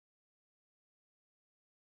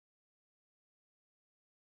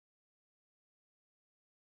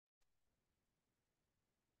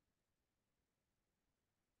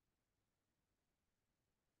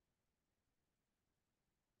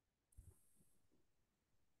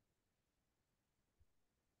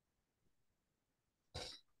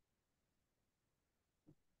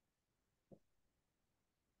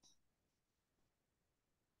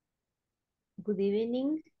Good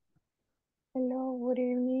evening. Hello, good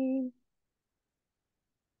evening.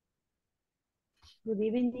 Good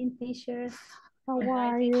evening, teachers. How Hi,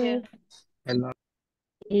 are teacher. you? Hello.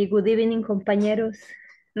 Y good evening, compañeros.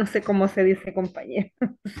 No sé cómo se dice compañero.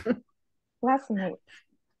 Classmates.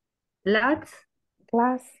 Let's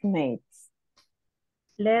Classmates.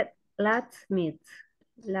 let's meet.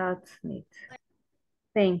 Let's meet.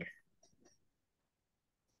 Thanks.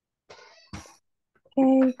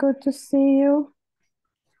 Okay, good to see you.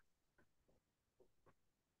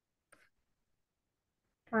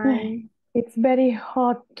 Fine. It's very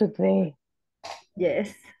hot today.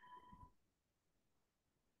 Yes.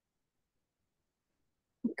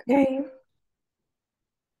 Okay.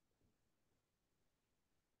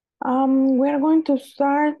 We're going to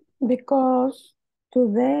start because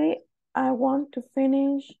today I want to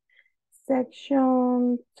finish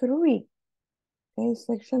section 3. Okay,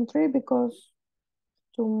 section 3 because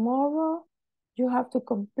tomorrow you have to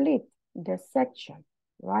complete the section,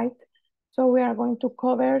 right? So we are going to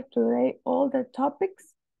cover today all the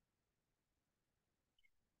topics.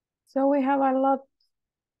 So we have a lot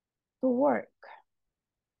to work.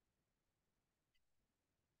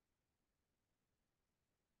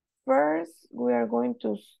 First, we are going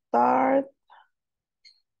to start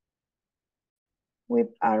with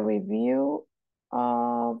a review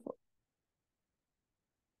of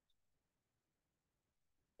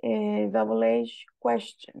double H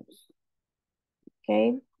questions.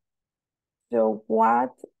 Okay. So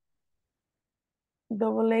what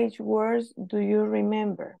double H words do you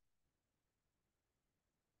remember?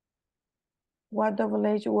 What double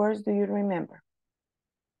H words do you remember?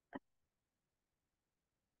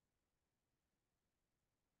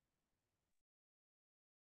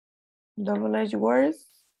 Double H words,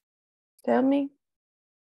 tell me.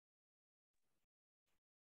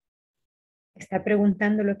 Está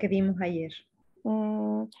preguntando lo que vimos ayer.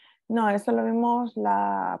 No, eso lo vimos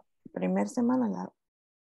la primera semana,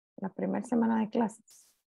 la primera semana de clases.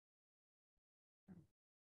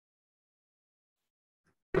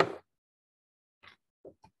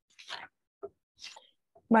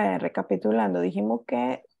 Vaya, recapitulando, dijimos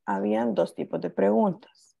que habían dos tipos de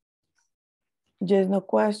preguntas. Yes, no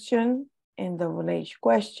question and double H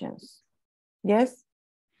questions. Yes?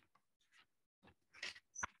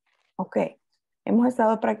 Ok. Hemos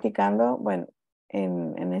estado practicando, bueno,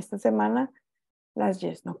 en esta semana, las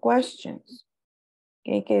yes, no questions.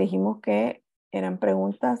 Okay, que dijimos que eran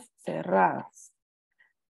preguntas cerradas.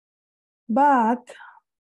 But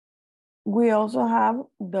we also have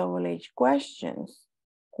double H questions.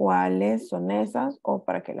 ¿Cuáles son esas o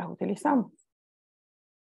para qué las utilizamos?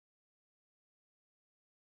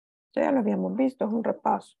 Ya lo habíamos visto, es un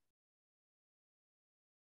repaso.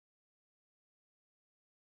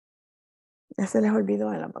 Ya se les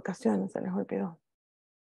olvidó en las vacaciones, se les olvidó.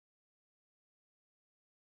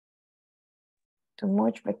 Too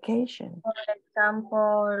much vacation. For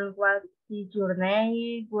example, what is your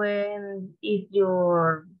name? When is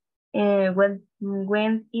your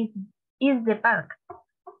when is the park?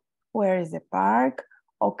 Where is the park?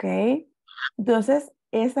 Ok. Entonces,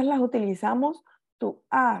 esas las utilizamos to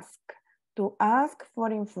ask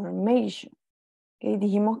for information. Okay.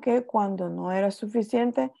 Dijimos que cuando no era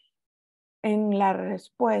suficiente en la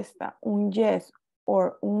respuesta un yes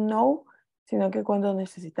o un no, sino que cuando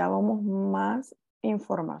necesitábamos más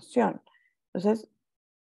información. Entonces,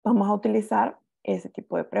 vamos a utilizar ese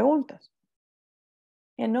tipo de preguntas.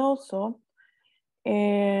 And also,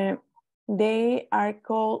 they are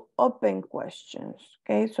called open questions.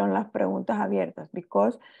 Okay, son las preguntas abiertas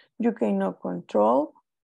because you cannot control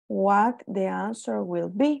what the answer will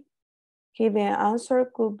be. Okay, the answer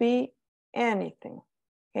could be anything.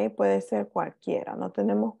 Okay, puede ser cualquiera. No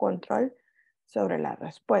tenemos control sobre la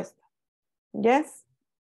respuesta. Yes.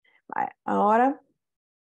 Vale. Ahora,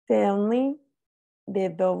 tell me the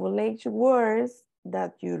double H words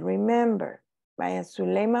that you remember. Vaya,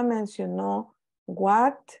 Zulema mencionó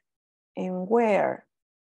what and where.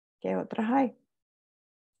 ¿Qué otras hay?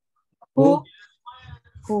 Who,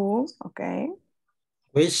 Who, okay.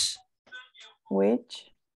 which, Which,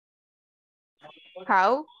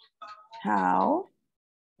 How? how,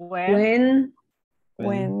 When,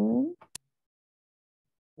 when,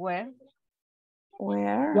 Where?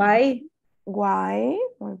 where, why, why,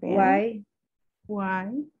 muy bien.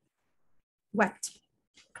 why,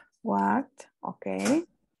 What, ok.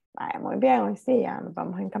 Vaya, muy bien, hoy sí, ya nos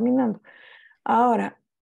vamos encaminando. Ahora,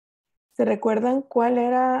 ¿se recuerdan cuál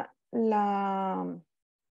era la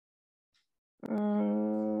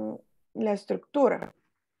estructura?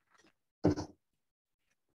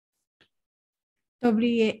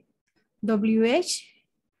 WH.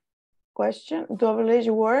 question,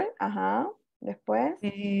 double word, ajá. Después,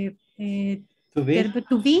 To be. Verbo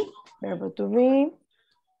to be, verbo to be,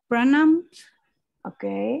 pronoun ok.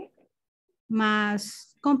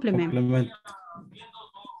 más complement. Complement.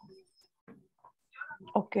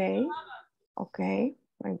 Ok, ok,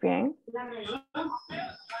 muy bien.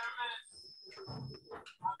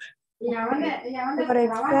 For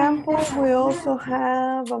example, we also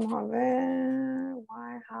have, vamos a ver,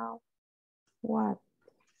 why, how,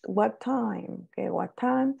 what time, okay, what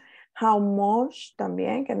time, how much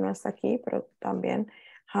también, que no está aquí, pero también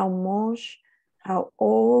how much, how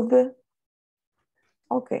old,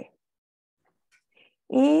 ok.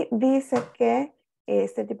 Y dice que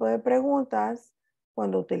este tipo de preguntas,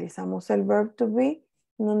 cuando utilizamos el verb to be,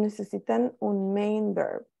 no necesitan un main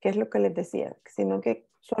verb, que es lo que les decía, sino que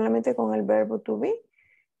solamente con el verbo to be,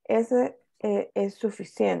 ese es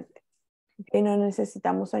suficiente. Y no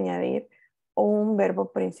necesitamos añadir un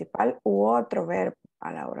verbo principal u otro verbo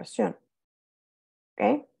a la oración.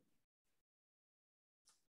 ¿Ok?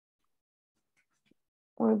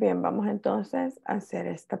 Muy bien, vamos entonces a hacer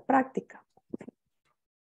esta práctica.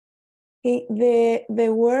 Okay, the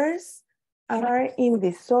words are in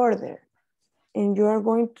disorder. And you are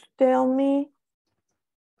going to tell me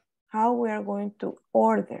how we are going to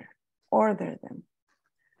order them.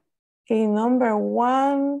 Okay, number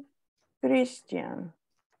 1, Christian.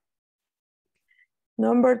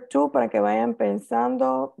 Number 2, para que vayan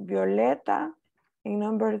pensando, Violeta. Y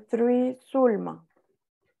number 3, Zulma.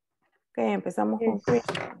 Ok, empezamos con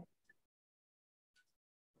Christian.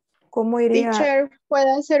 ¿Cómo iría? Teacher,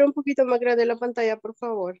 ¿puede hacer un poquito más grande la pantalla, por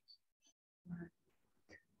favor?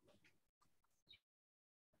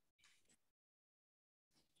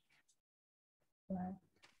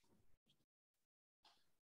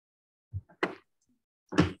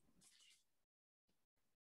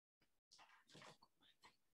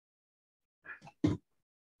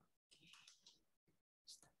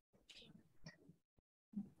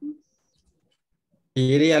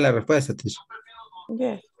 Y iría la respuesta, teacher.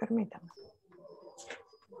 Yes, permítame.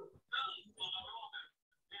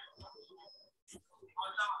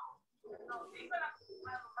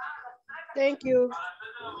 Thank you.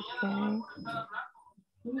 Okay.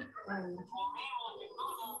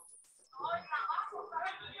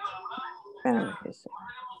 Espérame, Jesús.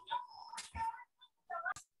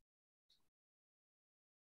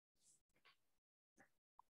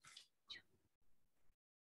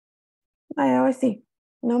 Ahora sí.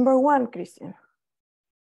 Number 1, Christian.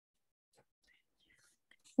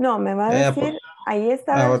 No, me va a decir, ahí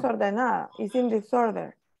está desordenada. It's in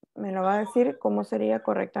disorder. Me lo va a decir cómo sería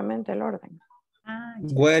correctamente el orden.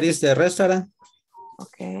 Where is the restaurant?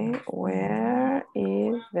 Okay, where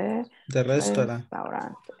is the The restaurant.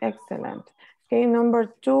 restaurant? Excellent. Okay,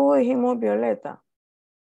 number 2, dijimos Violeta.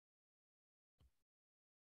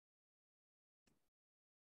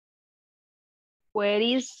 Where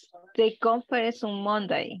is the conference on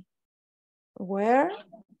Monday? Where?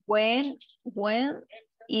 When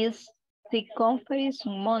is the conference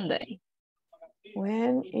on Monday?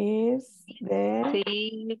 When is the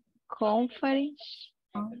The conference.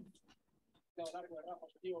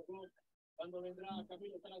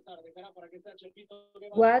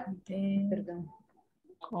 What? Perdón.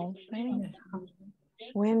 Conference.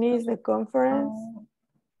 when is the conference?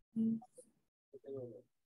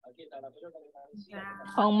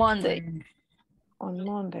 On Monday. On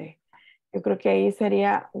Monday. Yo creo que ahí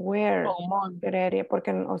sería where. On Monday. Creería,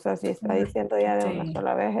 porque, o sea, si está diciendo ya de una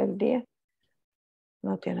sola vez el día,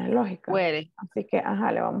 no tiene lógica. Where? Así que,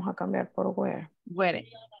 ajá, le vamos a cambiar por where. Where?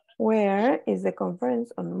 Where is the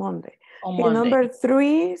conference on Monday? On Okay, Monday. number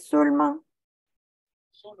 3, Zulma.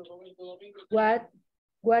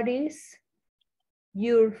 What is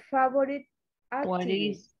your favorite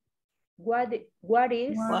activity? What is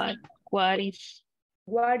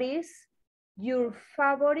What is your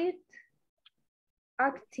favorite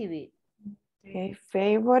activity? Okay,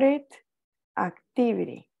 favorite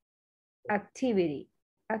activity. Activity.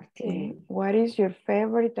 Okay. What is your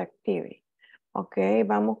favorite activity? Ok,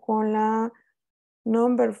 vamos con la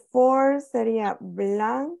number 4, sería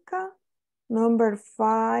Blanca. Number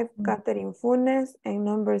 5, Catherine Funes. And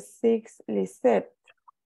number 6, Lisette.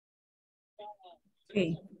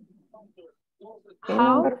 Okay. Okay,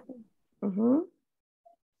 How?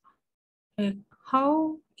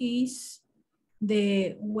 How is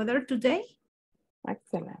the weather today?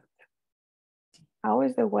 Excellent. How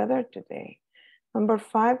is the weather today? Number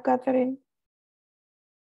 5, Catherine.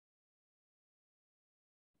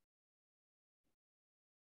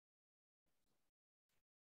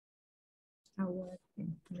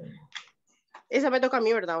 Esa me toca a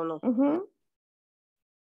mí, ¿verdad o no?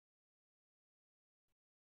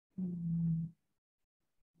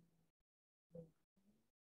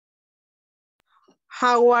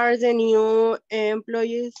 How are the new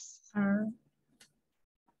employees?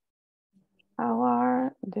 How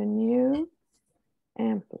are the new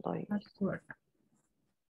employees? At work.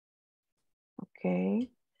 Okay.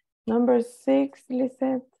 Number 6,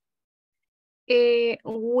 Lisette.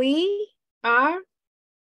 We are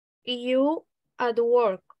you at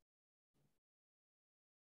work.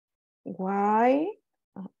 Why?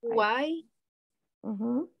 Why?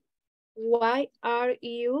 Mhm. Why are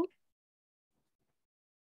you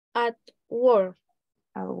at work?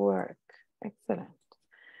 At work. Excellent.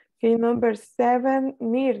 Okay, number 7,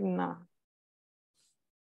 Mirna.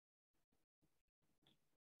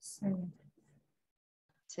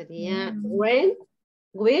 Sería when,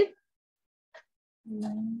 with,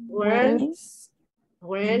 when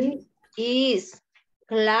is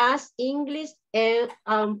class English and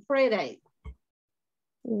on Friday.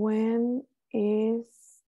 When is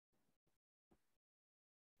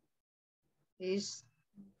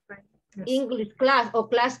English class or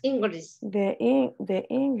class English. the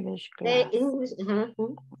English class? The English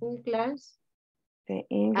class. The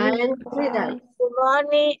English And class. Friday. Good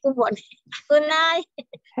morning. Good morning. Good night.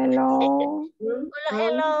 Hello.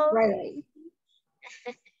 Hello. Friday.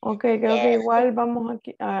 Ok, creo que igual vamos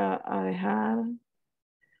a dejar.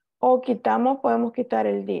 O quitamos, podemos quitar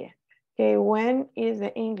el día. Okay, when is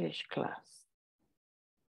the English class?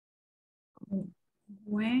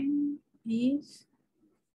 When is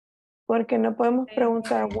Porque no podemos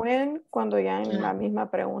preguntar when cuando ya en la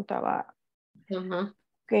misma pregunta va.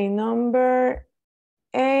 Ok, number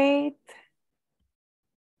 8.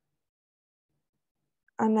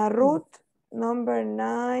 Ana Ruth. Number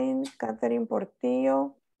 9, Catherine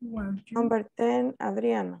Portillo. Number 10,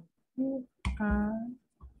 Adriana. Who are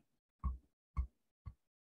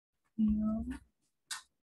your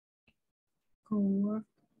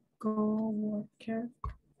co-worker?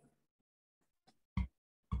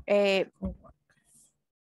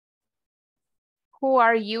 Who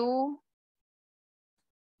are you?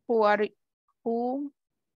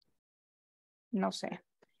 No sé.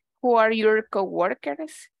 Who are your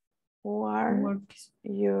coworkers? Who are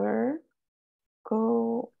your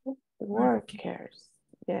co-workers?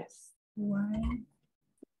 Yes. Why?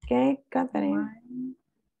 Okay, Catherine.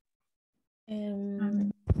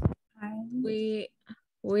 We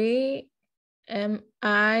am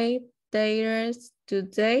I tired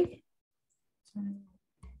today?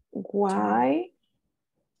 Why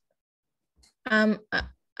I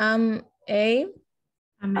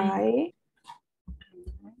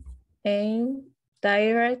am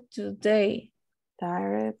tired today.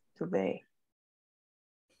 Tired today.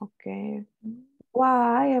 Okay.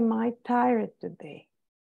 Why am I tired today?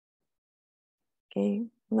 Okay.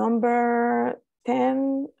 Number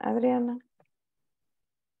 10, Adriana.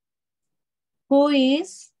 Who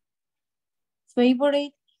is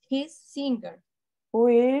favorite his singer? Who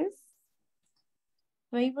is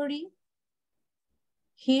Favorite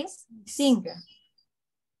his singer?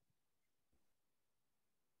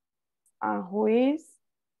 who is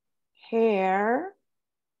her?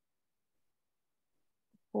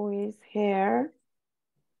 Who is her?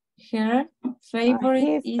 Her favorite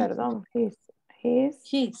His, is perdón, his.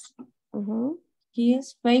 his. Mhm.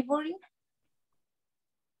 His favorite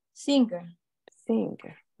singer.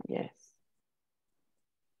 Singer, yes.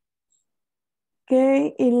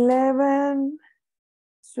 Okay, 11,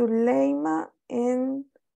 Zuleima, and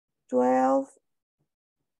 12,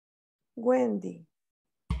 Wendy.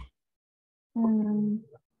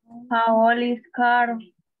 How old is Carl?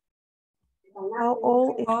 How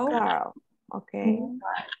old is Carl? Okay.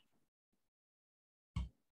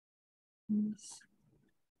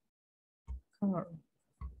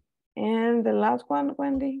 And the last one,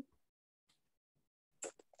 Wendy.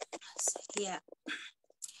 Yeah.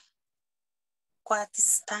 What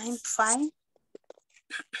is time fine?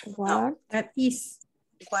 What? That is.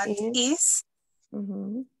 What is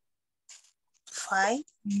Mhm. 5?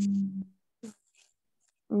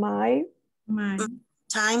 My.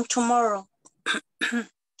 Time tomorrow.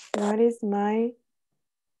 What is my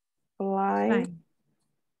flight?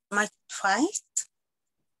 My flight?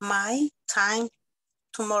 My time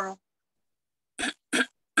tomorrow.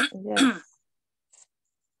 Yes.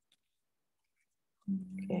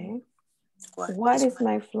 Okay. What is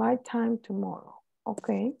my flight time tomorrow?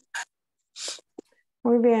 Okay.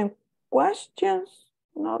 Muy bien. Questions?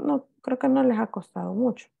 No, creo que no les ha costado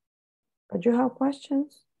mucho. But you have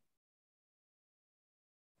questions?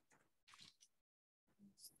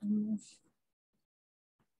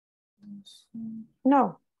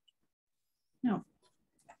 No.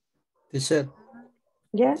 Teacher,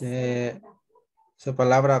 Yes. Esa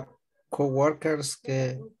palabra coworkers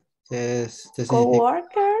que significa.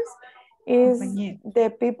 Co-workers is Compañero. the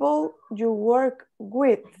people you work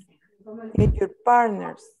with, your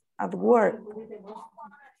partners at work,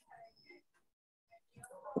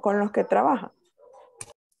 con los que trabajan.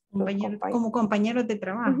 Como compañeros de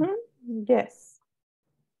trabajo. Yes.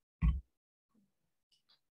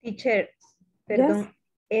 Teacher, perdón,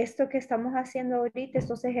 esto que estamos haciendo ahorita,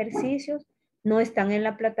 estos ejercicios, no están en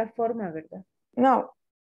la plataforma, ¿verdad? No.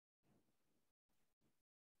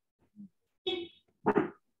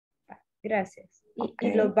 Gracias.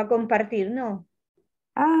 Okay. Y los va a compartir, ¿no?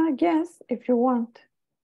 Yes, if you want.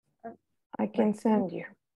 I can send you.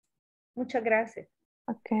 Muchas gracias.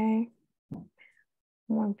 Okay.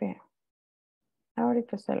 Muy bien.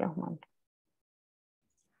 Ahorita se los mando.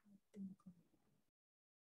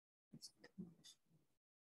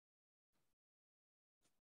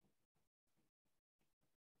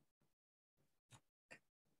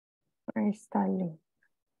 Ahí está el link.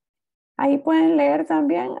 Ahí pueden leer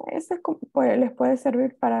también. Pues, les puede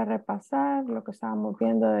servir para repasar lo que estábamos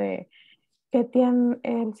viendo de qué tiene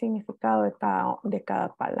el significado de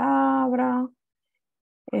cada palabra.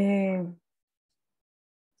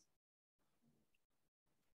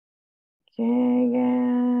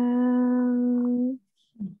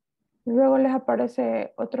 Luego les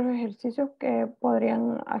aparece otros ejercicios que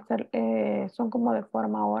podrían hacer, son como de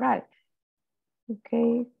forma oral.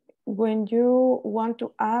 Okay, when you want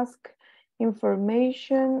to ask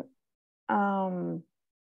information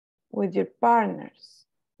with your partners,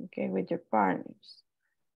 okay, with your partners.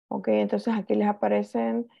 Okay, entonces aquí les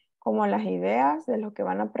aparecen como las ideas de lo que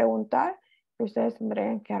van a preguntar y ustedes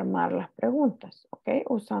tendrían que armar las preguntas, okay,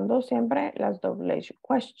 usando siempre las double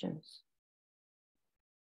questions.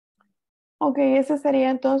 Ok, ese sería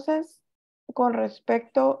entonces con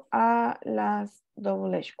respecto a las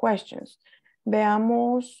double questions.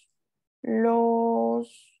 Veamos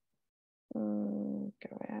los...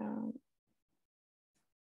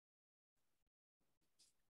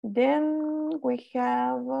 Then we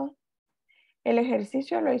have... El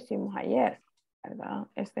ejercicio lo hicimos ayer, ¿verdad?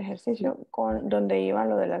 Este ejercicio donde iba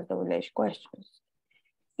lo de las double questions.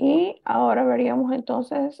 Y ahora veríamos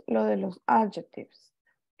entonces lo de los adjectives.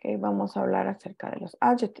 Okay, vamos a hablar acerca de los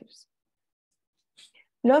adjectives.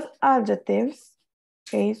 Los adjectives,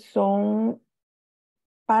 okay, son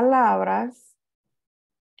palabras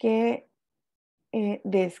que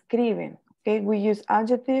describen. Okay, we use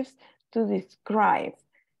adjectives to describe,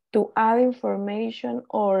 to add information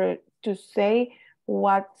or to say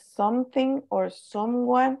what something or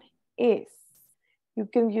someone is. You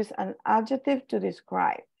can use an adjective to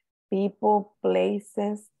describe people,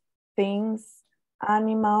 places, things,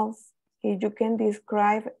 animals. You can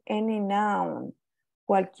describe any noun,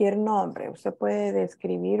 cualquier nombre. Usted puede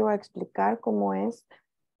describir o explicar cómo es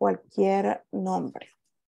cualquier nombre.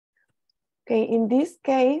 Okay, in this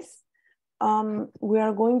case, we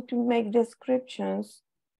are going to make descriptions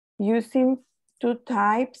using two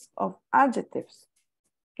types of adjectives.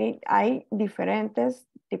 Okay, hay diferentes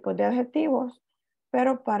tipos de adjetivos,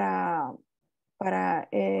 pero para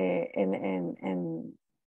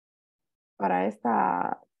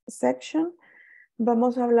esta section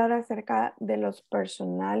vamos a hablar acerca de los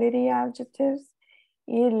personality adjectives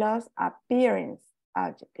y los appearance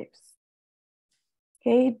adjectives.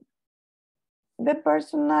 Okay. The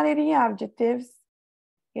personality adjectives,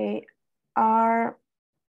 okay, are,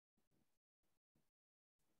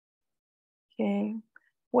 okay,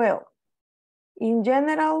 well, in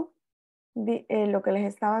general, lo que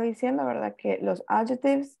les estaba diciendo, ¿verdad? Que los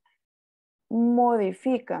adjectives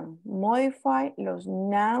modifican, modify los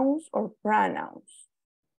nouns or pronouns.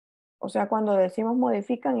 O sea, cuando decimos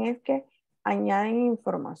modifican es que añaden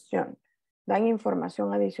información, dan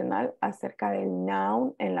información adicional acerca del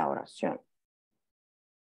noun en la oración.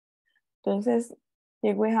 Entonces,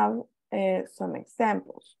 here we have some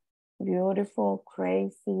examples. Beautiful,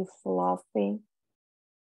 crazy, fluffy.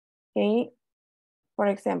 Okay. For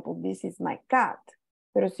example, this is my cat.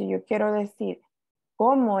 Pero si yo quiero decir,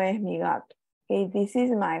 ¿cómo es mi gato? Okay, this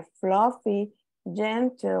is my fluffy,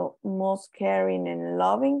 gentle, most caring and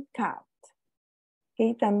loving cat.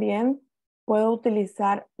 Okay, también puedo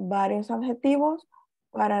utilizar varios adjetivos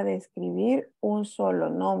para describir un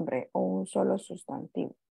solo nombre o un solo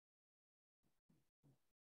sustantivo.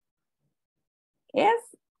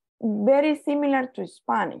 It's very similar to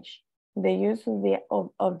Spanish, the use of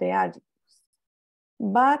the adjectives,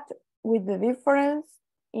 but with the difference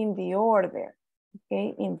in the order.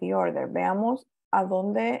 Okay, in the order. Veamos a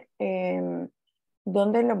dónde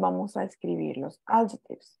los vamos a escribir los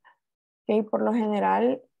adjectives. Okay, por lo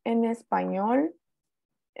general en español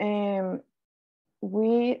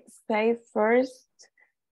we say first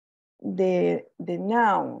the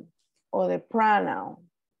noun or the pronoun,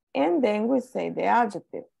 and then we say the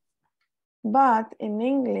adjective. But in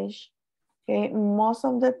English, okay, most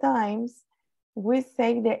of the times we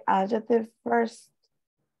say the adjective first,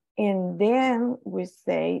 and then we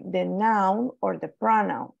say the noun or the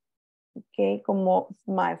pronoun. Okay, como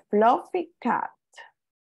my fluffy cat.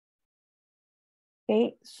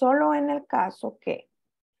 Okay, solo en el caso que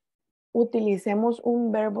utilicemos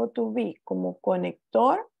un verbo to be como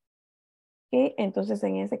conector, okay, entonces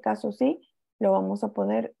en ese caso sí, lo vamos a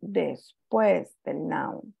poner después del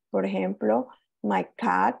noun. Por ejemplo, my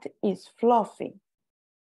cat is fluffy.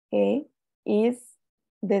 Okay, is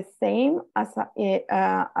the same as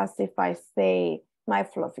if I say my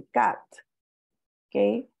fluffy cat.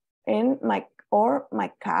 Okay, and my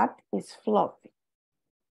cat is fluffy.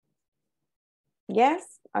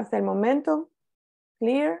 Yes, hasta el momento,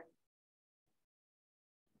 clear.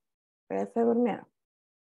 Ya se durmieron.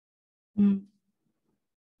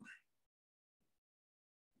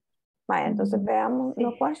 Vaya, entonces veamos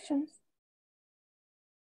los questions.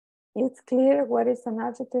 It's clear what is an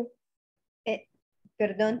adjective.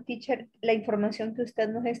 Perdón, teacher, la información que usted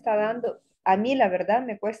nos está dando, a mí la verdad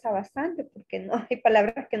me cuesta bastante porque no hay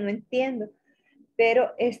palabras que no entiendo,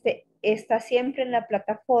 pero está siempre en la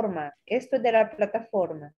plataforma. Esto es de la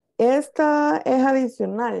plataforma. Esta es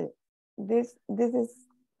adicional. This is,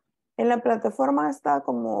 en la plataforma está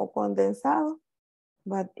como condensado,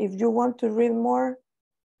 but if you want to read more,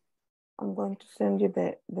 I'm going to send you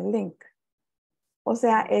the link. O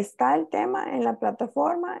sea, está el tema en la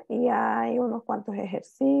plataforma y hay unos cuantos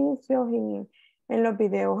ejercicios y en los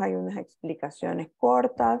videos hay unas explicaciones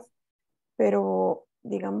cortas, pero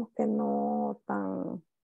digamos que no tan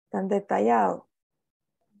detallado.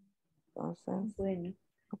 Entonces, bueno.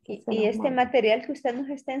 Y este material que usted nos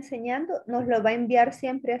está enseñando, nos lo va a enviar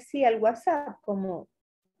siempre así al WhatsApp, como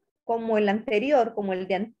el anterior, como el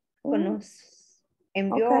de que nos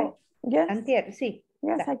envió antier, sí.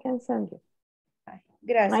 Yes, I can send you.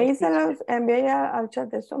 Gracias. Ahí se los envié al chat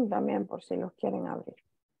de Zoom también por si los quieren abrir.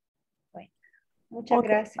 Bueno, muchas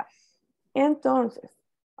gracias. Entonces,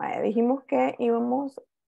 dijimos que íbamos,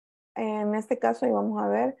 en este caso íbamos a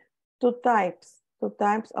ver two types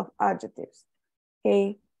of adjectives.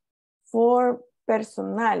 Okay, for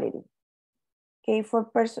personality. Okay,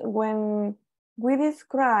 when we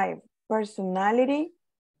describe personality,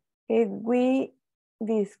 okay, we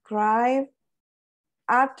describe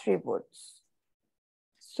attributes.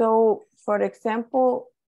 So, for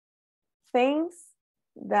example, things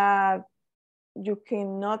that you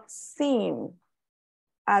cannot see,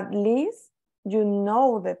 at least you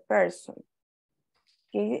know the person.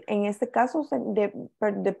 Okay? En este caso,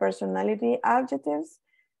 the personality adjectives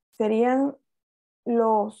serían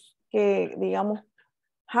los que, digamos,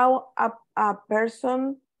 how a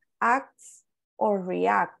person acts or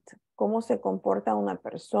react, cómo se comporta una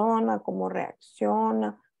persona, cómo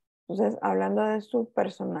reacciona. Entonces, hablando de su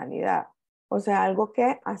personalidad. O sea, algo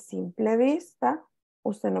que a simple vista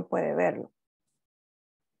usted no puede verlo.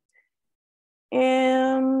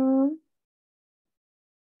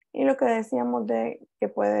 Y lo que decíamos de que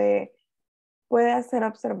puede hacer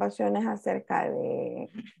observaciones acerca de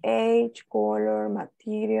age, color,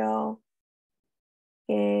 material.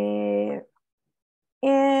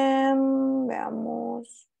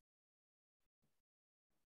 Veamos.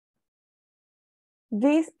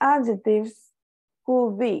 These adjectives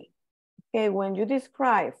could be, okay, when you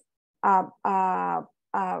describe a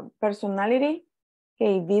personality,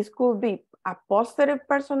 okay, this could be a positive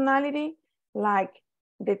personality, like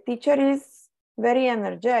the teacher is very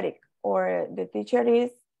energetic or the teacher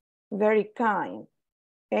is very kind.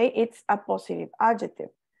 Okay, it's a positive adjective.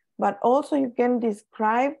 But also you can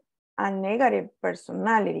describe a negative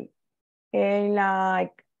personality, okay,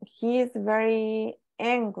 like he is very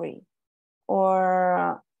angry,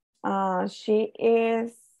 or she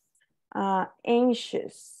is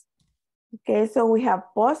anxious. Okay, so we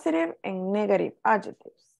have positive and negative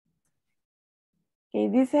adjectives. Okay,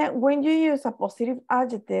 this when you use a positive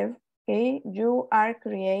adjective, okay, you are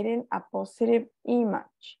creating a positive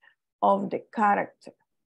image of the character.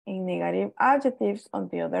 In negative adjectives, on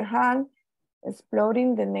the other hand,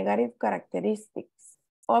 exploring the negative characteristics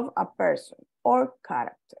of a person or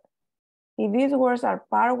character. These words are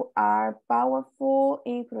powerful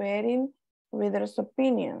in creating readers'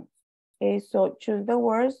 opinions. Okay, so choose the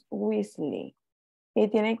words wisely. Y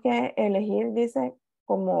tiene que elegir, dice,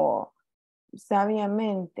 como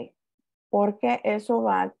sabiamente, porque eso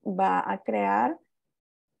va a crear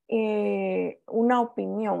una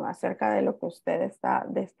opinión acerca de lo que usted está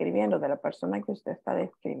describiendo, de la persona que usted está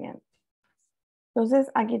describiendo.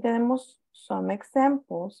 Entonces, aquí tenemos some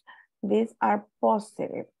examples. These are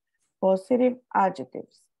positive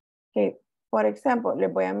adjectives. Okay, por ejemplo,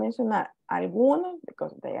 les voy a mencionar algunos,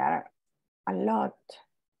 because they are a lot.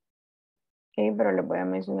 Okay, pero les voy a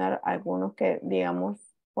mencionar algunos que,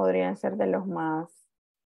 digamos, podrían ser de los más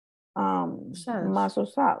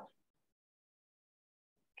usados.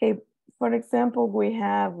 Okay, for example, we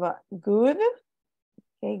have good.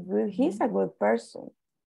 Okay, good. He's a good person.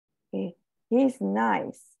 Okay, he's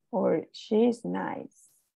nice or she's nice.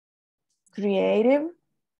 Creative,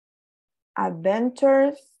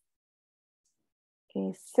 adventurous,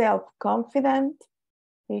 okay, self-confident,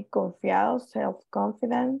 okay, confiado,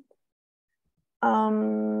 self-confident.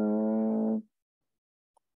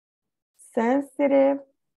 Sensitive,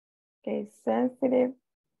 okay, sensitive.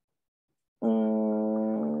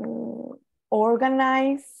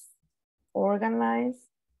 Organized.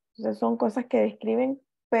 Entonces son cosas que describen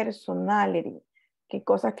personality, que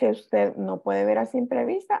cosas que usted no puede ver a simple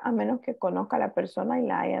vista a menos que conozca a la persona y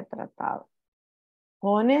la haya tratado.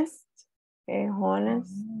 Honest,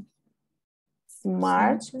 honest.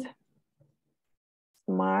 Smart,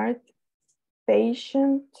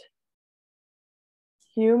 patient,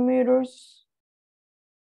 humorous,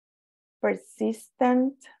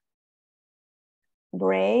 persistent,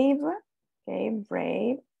 brave, okay,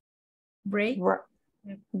 brave.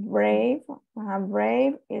 Brave,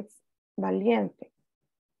 it's valiente.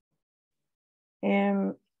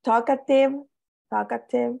 Talkative,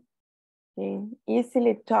 okay,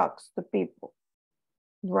 easily talks to people.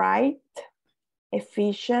 Bright,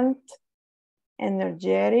 efficient,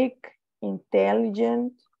 energetic,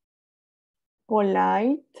 intelligent,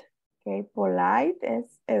 polite, okay, polite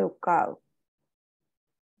es educado.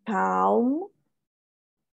 Calm,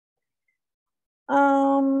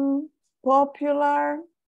 popular,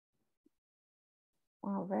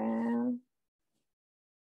 a ver,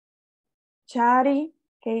 chatty,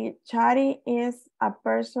 okay, chatty is a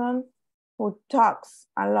person who talks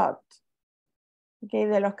a lot. Okay,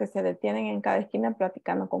 de los que se detienen en cada esquina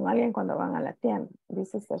platicando con alguien cuando van a la tienda.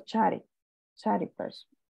 This is a chatty person.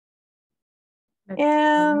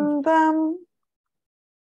 And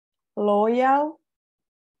loyal,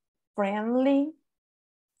 friendly,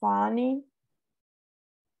 funny,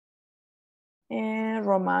 and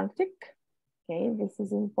romantic. Okay, this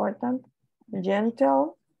is important.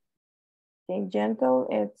 Gentle. Okay, gentle,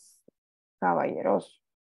 it's caballeroso.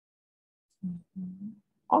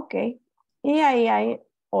 Okay, y ahí hay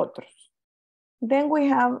otros. Then we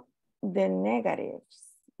have the negative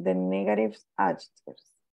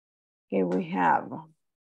adjectives. Okay, we have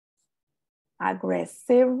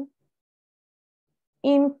aggressive,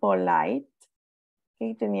 impolite.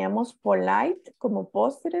 Okay, teníamos polite como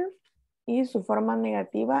positive y su forma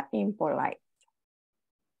negativa, impolite.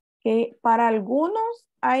 Okay, para algunos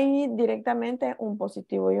hay directamente un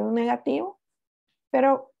positivo y un negativo,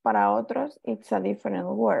 pero para otros it's a different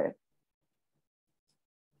word.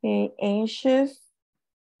 Okay, anxious,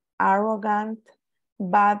 arrogant,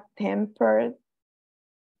 bad-tempered,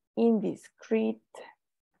 indiscreet,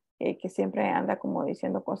 que siempre anda como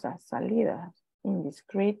diciendo cosas salidas,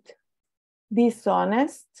 indiscreet,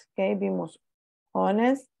 dishonest, okay, vimos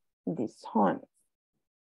honest, dishonest.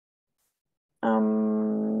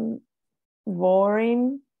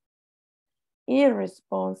 Boring,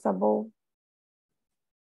 irresponsible,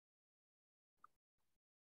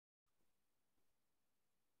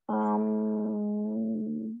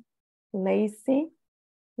 lazy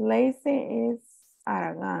is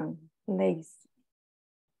arrogant, lazy.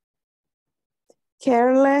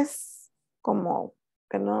 Careless, como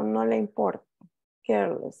que no le importa,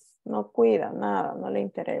 careless, no cuida nada, no le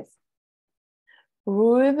interesa.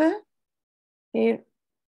 Rude,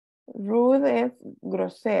 rude es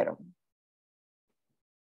grosero.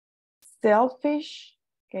 Selfish,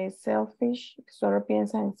 que selfish, solo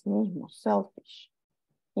piensa en sí mismo, selfish.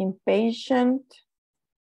 Impatient,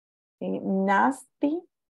 nasty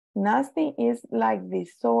is like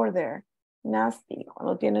disorder, nasty,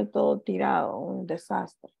 cuando tiene todo tirado, un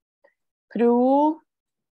desastre. Cruel,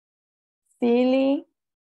 silly,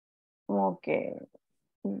 como que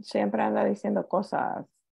siempre anda diciendo cosas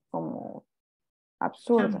como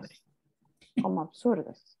absurdas. Como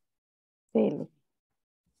absurdas. Silly.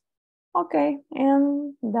 Okay,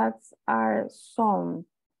 and that's our some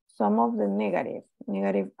of the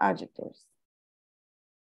negative adjectives.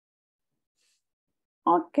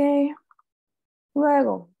 Okay,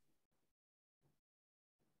 luego.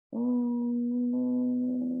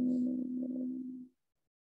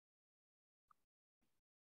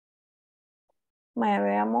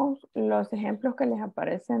 Veamos los ejemplos que les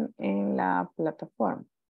aparecen en la plataforma.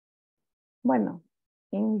 Bueno,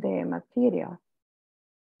 in the material.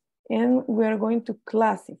 And we are going to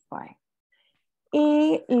classify.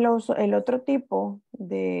 Y el otro tipo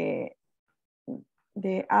de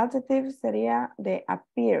adjectives sería de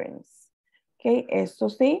appearance. Okay, esto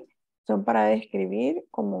sí, son para describir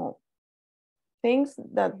como things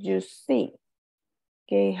that you see.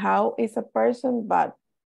 Okay, how is a person but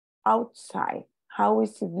outside? How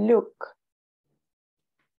is it look?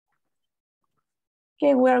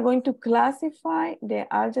 Okay, we are going to classify the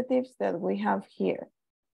adjectives that we have here.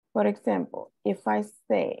 For example, if I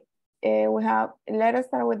say, let us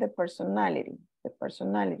start with the personality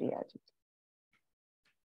adjective.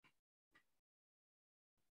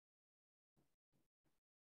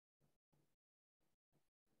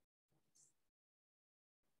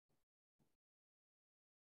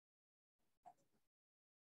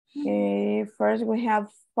 First we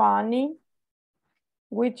have funny.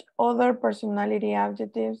 Which other personality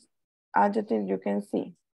adjectives you can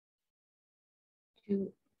see?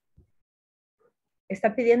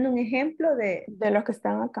 Está pidiendo un ejemplo de los que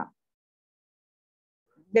están acá.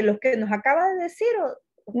 De los que nos acaba de decir.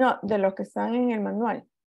 No, de los que están en el manual.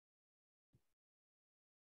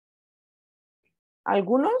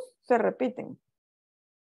 Algunos se repiten.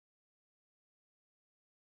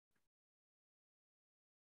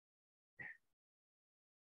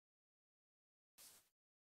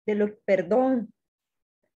 Perdón.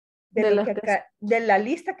 De la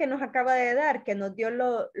lista que nos acaba de dar, que nos dio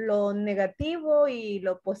lo negativo y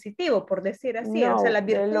lo positivo, por decir así. No, o sea, las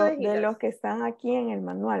virtudes de los que están aquí en el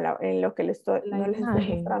manual, en lo que les estoy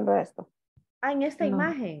mostrando esto. En esta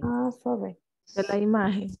imagen. Ah, sorry. De la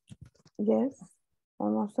imagen. Yes. ¿O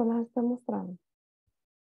no se las estoy mostrando?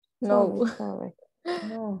 No. Sorry.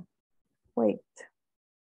 No. Wait.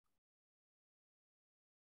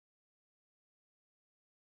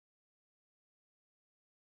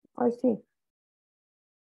 I see.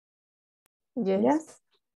 Yes.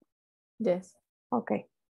 Yes. Okay.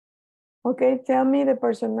 Okay, tell me the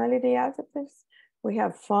personality adjectives. We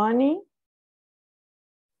have funny.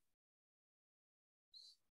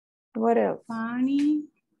 What else? Funny.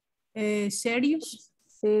 Serious.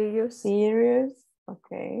 Serious.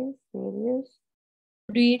 Okay, serious.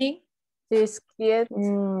 Pretty. She's cute.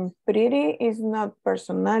 Pretty is not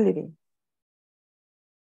personality.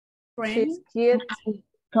 Friendly. She's cute.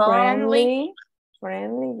 Friendly.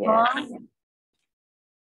 Friendly, yes.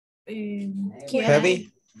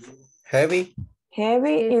 Heavy.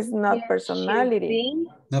 Heavy is not personality.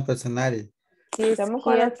 No personality. Estamos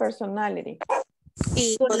con la personality.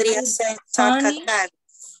 Y podría ser talkative.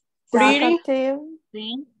 Talkative.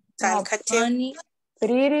 Talkative.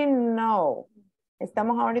 Pretty, no.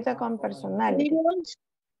 Estamos ahorita con personality.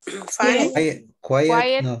 Fine.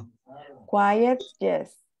 Quiet, no. Quiet,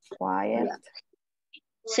 yes. Quiet.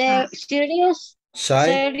 Serious.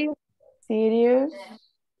 Shy. Serious.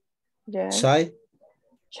 Yes. Shy.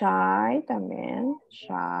 Shy también.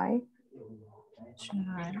 Shy.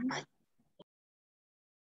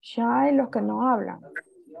 Shy, los que no hablan.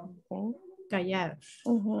 Okay. Callados.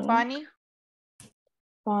 Funny.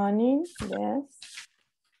 Funny, yes.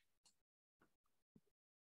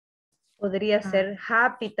 Podría ser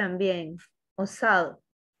happy también. O sad.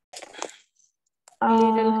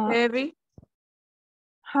 Little heavy.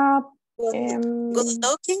 Good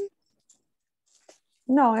looking.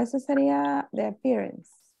 No, eso sería the appearance.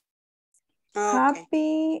 Okay.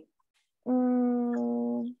 Happy.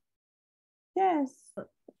 Yes.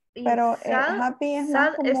 Pero happy es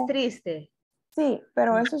más como... es triste. Sí,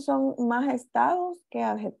 pero esos son más estados que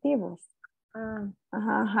adjetivos.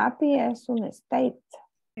 Ajá, happy es un state.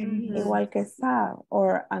 Igual que sad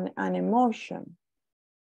or an emotion.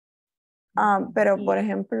 Pero por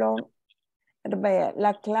ejemplo, vea,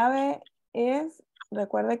 la clave es,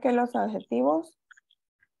 recuerde que los adjetivos,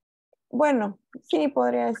 bueno, sí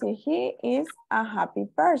podría decir he is a happy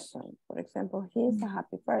person. Por ejemplo, he is a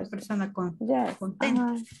happy person. Persona contenta.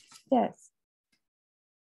 Yes.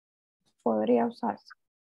 Podría usarse.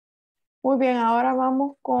 Muy bien, ahora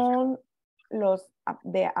vamos con los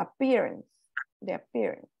de appearance. De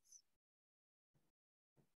appearance.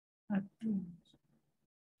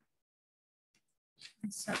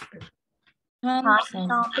 Handsome.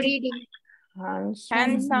 Pretty.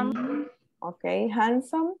 Handsome. Okay,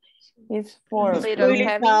 handsome is for Little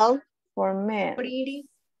heavy. For men. Pretty.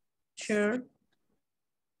 Short.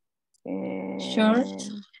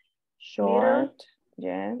 Short.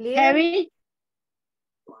 Yes. Heavy.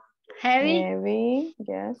 Heavy.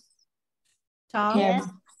 Yes. Tall. Yes.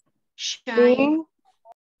 Shy.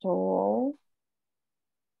 Tall.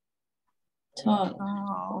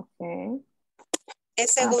 Tall. Okay.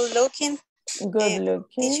 Ese good looking, Good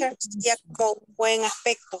looking. teacher, ya como buen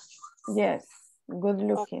aspecto. Yes, good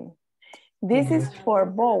looking. This is for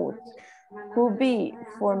both. Could be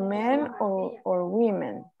for men or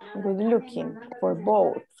women. Good looking for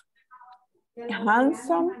both.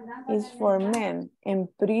 Handsome is for men and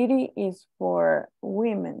pretty is for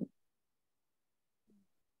women.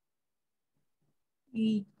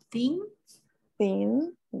 Y thin.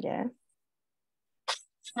 Thin, yes.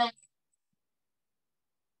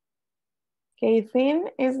 Okay, thin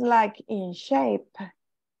is like in shape.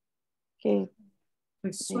 Okay,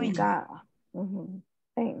 Sueño.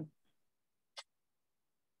 Thin.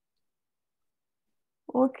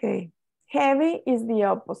 Okay, heavy is the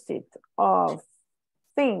opposite of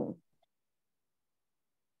thin.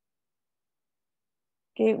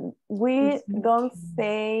 Okay, we don't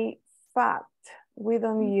say fat. We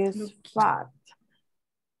don't use fat.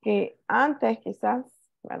 Que antes quizás,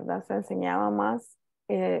 ¿verdad? Se enseñaba más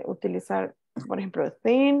utilizar, por ejemplo,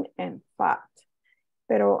 thin and fat.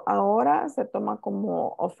 Pero ahora se toma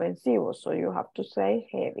como ofensivo. So you have to say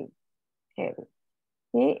heavy. Heavy.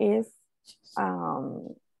 He is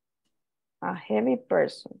a heavy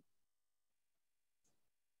person.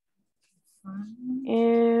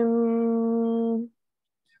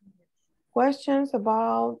 Questions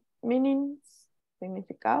about meanings,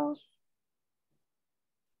 significados?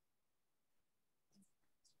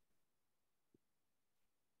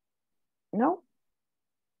 No?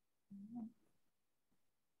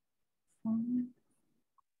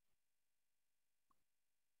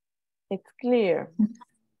 It's clear.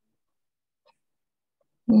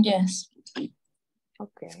 Yes.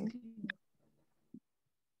 Okay.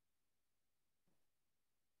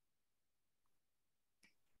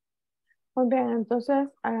 Muy bien, entonces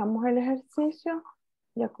hagamos el ejercicio.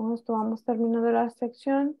 Ya con esto vamos terminando la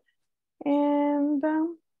sección. And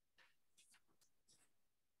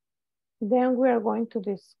then we are going to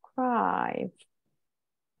describe.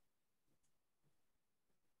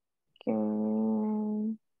 Okay.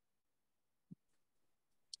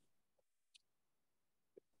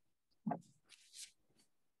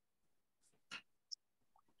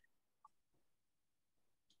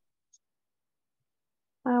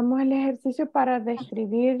 Hagamos el ejercicio para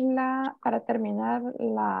describirla, para terminar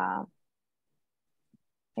la...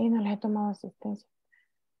 no les he tomado asistencia.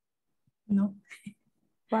 No.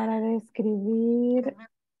 Para describir,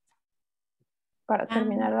 para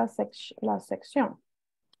terminar la sección.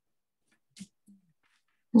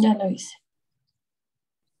 Ya lo hice.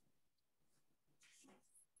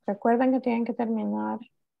 Recuerden que tienen que terminar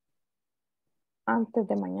antes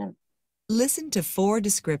de mañana. Listen to 4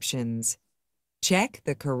 descriptions. Check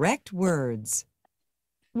the correct words.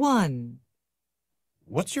 1.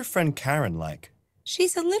 What's your friend Karen like?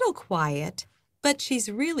 She's a little quiet, but she's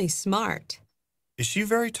really smart. Is she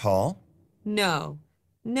very tall? No,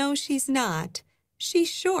 she's not. She's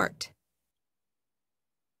short.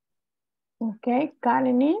 Okay,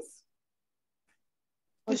 Karen is?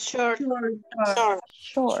 Short.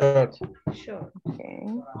 Short. Okay.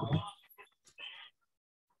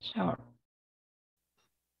 Short.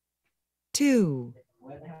 2.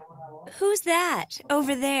 Who's that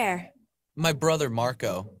over there? My brother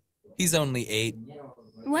Marco. He's only 8.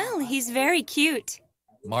 Well, he's very cute.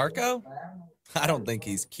 Marco? I don't think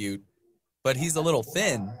he's cute, but he's a little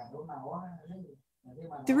thin.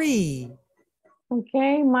 3.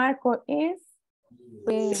 Okay, Marco is?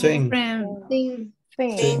 Thin. Thin.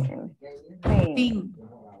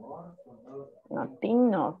 No,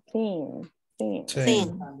 thin.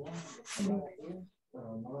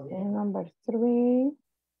 And number 3.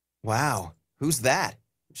 Wow, who's that?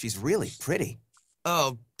 She's really pretty.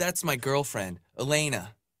 Oh, that's my girlfriend,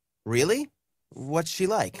 Elena. Really? What's she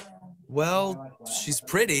like? Well, she's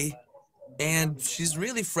pretty, and she's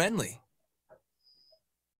really friendly.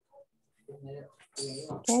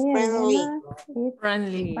 Okay,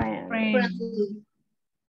 Friendly.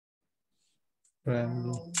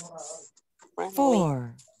 Friendly.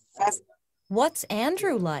 4. What's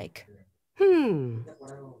Andrew like?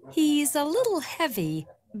 He's a little heavy,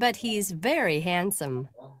 but he's very handsome.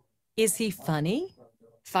 Is he funny?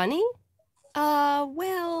 Funny?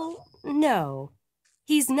 Well, no.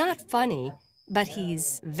 He's not funny, but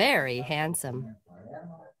he's very handsome.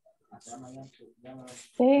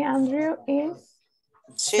 Okay, Andrew is?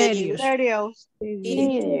 Serious.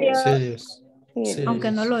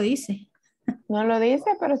 Aunque no lo dice. No lo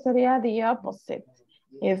dice, pero sería the opposite.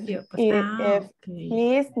 If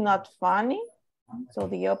he is not funny, so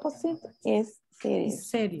the opposite is serious.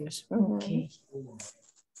 Serious. Okay.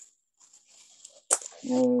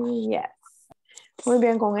 Yes. Muy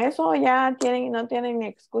bien, con eso ya no tienen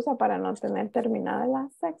excusa para no tener terminada la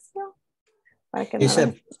sección. Para que no las...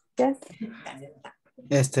 Yes.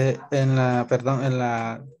 En la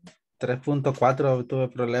 3.4 tuve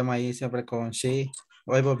problema ahí siempre con she.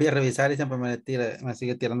 Hoy volví a revisar y siempre me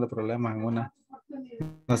sigue tirando problemas en una.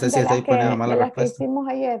 No sé si estoy poniendo mal la de las que respuesta. hicimos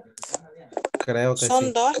ayer. Creo que Son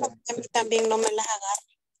sí. dos, también no me las agarro.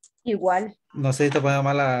 Igual. No sé si estoy poniendo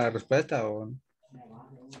mal la respuesta o...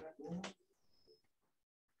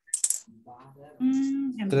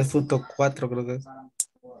 3.4 creo que es.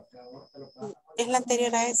 Es la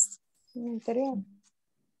anterior a esta. La anterior.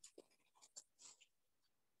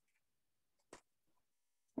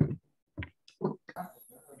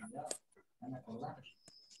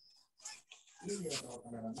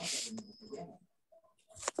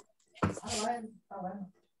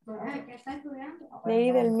 De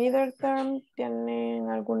ahí del middle term, ¿tienen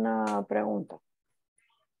alguna pregunta?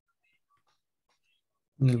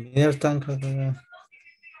 El middle term creo que...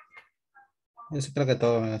 Yo sí creo que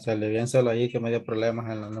todo me sale bien, solo ahí que me dio problemas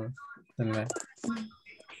en la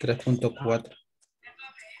 3.4.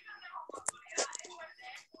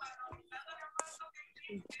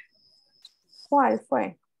 ¿Cuál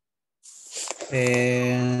fue?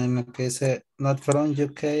 Lo que dice not from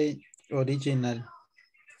UK original.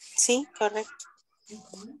 Sí, correcto.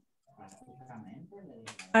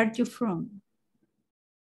 Are you from?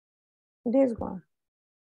 This one.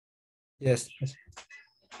 Yes.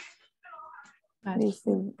 This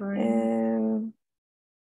is,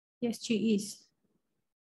 yes, she is.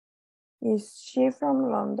 Is she from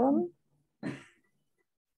London?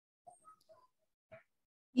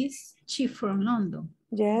 Is she from London?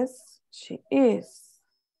 Yes, she is.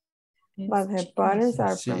 Yes, But her she parents is.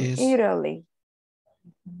 are She from is. Italy.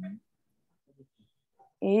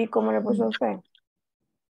 ¿Y cómo le puso usted?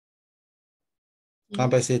 Ah,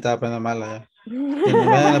 pues sí, estaba poniendo mala ya. Y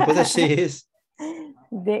no le puse she is.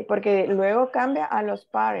 Porque luego cambia a los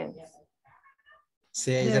parents.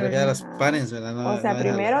 Sí, ahí se refiere a los parents, ¿verdad? No, O sea, no es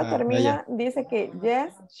primero termina, ella. dice que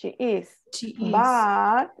yes, she is. She is.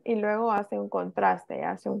 But, y luego hace un contraste,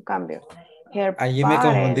 hace un cambio. Her Allí me parents,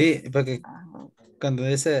 confundí, porque cuando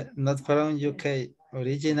dice not from UK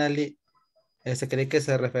originally, creí que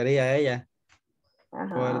se refería a ella.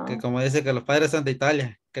 Porque como dice que los padres son de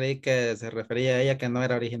Italia, creí que se refería a ella que no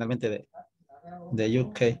era originalmente de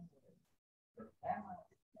UK.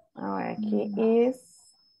 Ahora aquí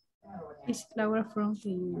is Laura from the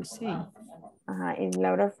USA? Is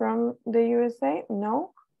Laura from the USA?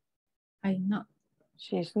 No. I'm not.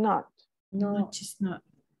 She's not. No, she's not.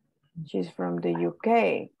 She's from the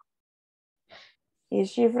UK.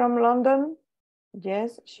 Is she from London?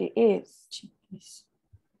 Yes, she is. She is.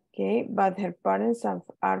 Okay, but her parents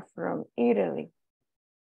are from Italy.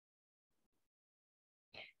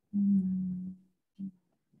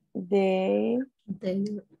 They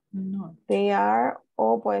not. They are,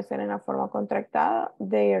 o puede ser en la forma contractada,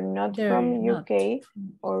 they are not from UK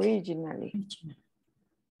originally.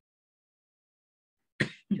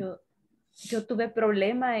 Yo tuve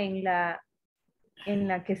problema en la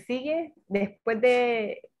que sigue, después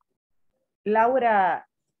de Laura's,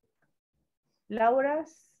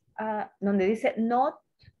 donde dice not,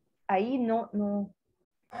 ahí no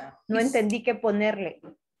entendí qué ponerle.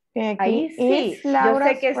 Ahí sí, yo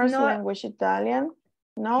sé que es first no. language Italian.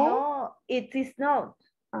 No, it is not.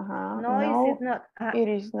 No, it is not. It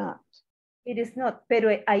is not. It is not. Pero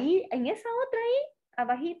ahí, en esa otra ahí,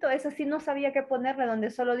 abajito, esa sí no sabía qué ponerle,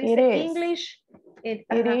 donde solo dice English. It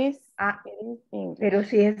is English. Pero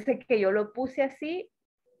fíjense que yo lo puse así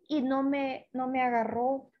y no me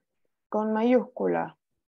agarró. Con mayúscula.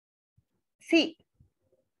 Sí,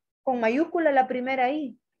 con mayúscula la primera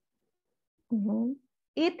ahí.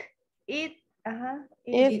 It is.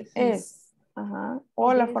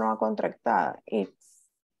 O la forma contractada.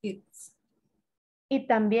 It's. Y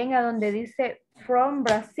también a donde dice from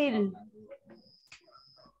Brazil.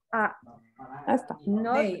 Esta.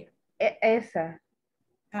 No, esa.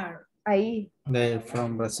 Ahí. They're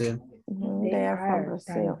from Brazil. They are from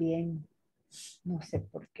Brazil. También. No sé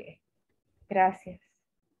por qué. Gracias.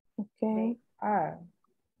 Okay.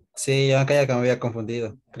 Sí, yo acá ya que me había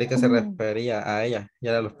confundido. Creí que se refería a ella y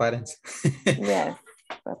a los parents. Yes,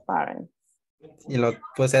 the parents. Y lo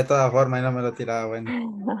puse de todas formas y no me lo tiraba, bueno.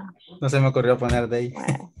 No se me ocurrió poner de ahí.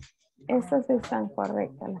 Bueno, esas están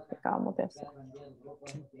correctas las que acabamos de hacer.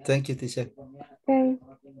 Thank you, teacher. Okay.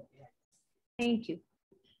 Thank you.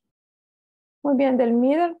 Muy bien, del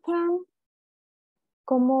middle term,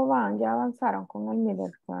 ¿cómo van? ¿Ya avanzaron con el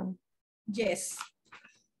middle term? Yes.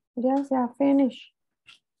 Yes, ya finish.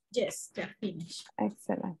 Yes, ya finish.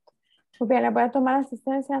 Excelente. Muy bien, les voy a tomar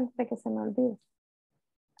asistencia antes de que se me olvide.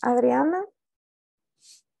 Adriana.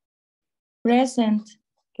 Present.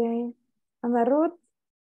 Okay. Ana Ruth.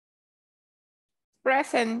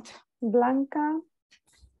 Present. Blanca.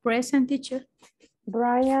 Present, teacher.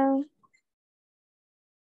 Brian.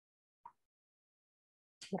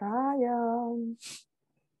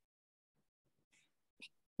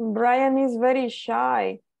 Brian is very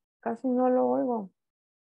shy. Casi no lo oigo.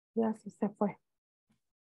 Ya sí se fue.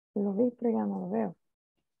 Lo vi, pero ya no lo veo.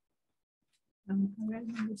 Vamos a ver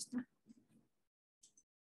dónde está.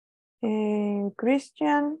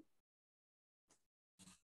 Christian.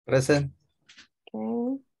 Present.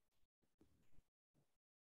 Okay.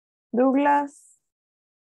 Douglas.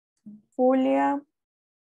 Julia.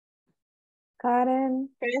 Karen.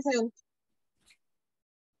 Present.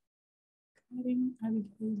 Karen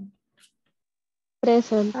Abigail.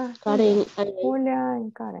 Present. Karen. Julia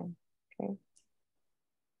and Karen. Okay.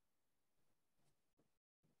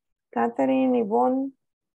 Catherine Yvonne.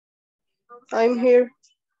 I'm here.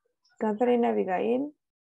 Catherine Abigail.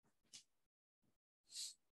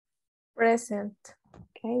 Present.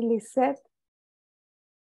 Okay. Lisette.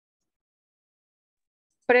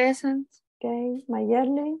 Present. Okay.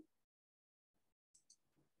 Mayerly.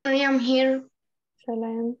 I am here.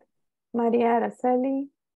 Excellent. Maria Araceli.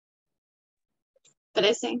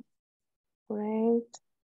 Present. Great.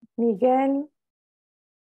 Miguel.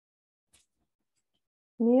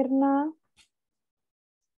 Mirna.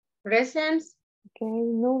 Present. Okay.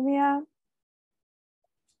 Nubia.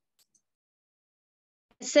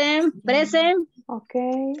 Present.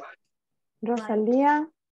 Okay. Rosalía.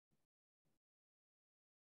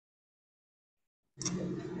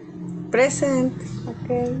 Present.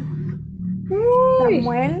 Okay.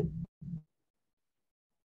 Samuel.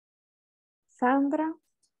 Sandra.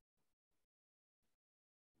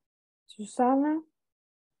 Susana.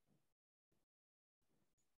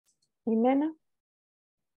 Jimena.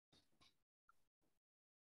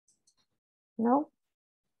 No.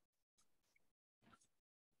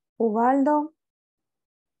 Ubaldo.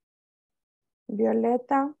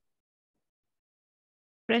 Violeta.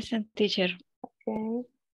 Present, teacher. Okay.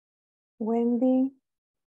 Wendy.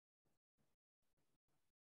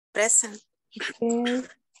 Present. Okay.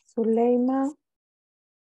 Zuleima.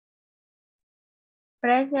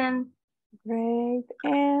 Present. Great.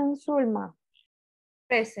 And Zulma.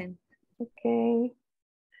 Present. Okay.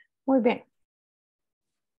 Muy bien.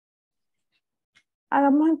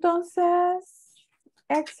 Hagamos entonces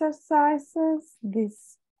exercises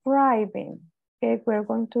describing. Okay, we're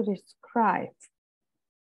going to describe.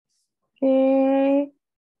 Okay.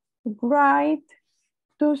 Write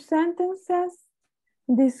 2 sentences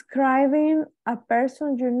describing a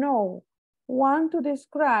person you know. One to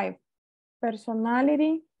describe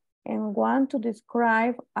personality and one to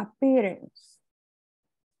describe appearance.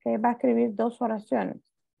 Okay, va a escribir 2 oraciones.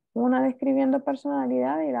 Una describiendo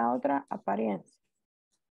personalidad y la otra apariencia.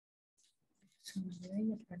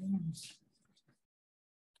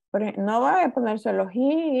 No va a poner solo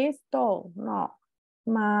he is tall. No.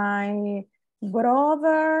 My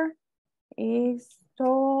brother is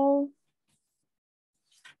tall,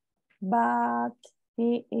 but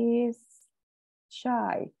he is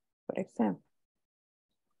shy, por ejemplo.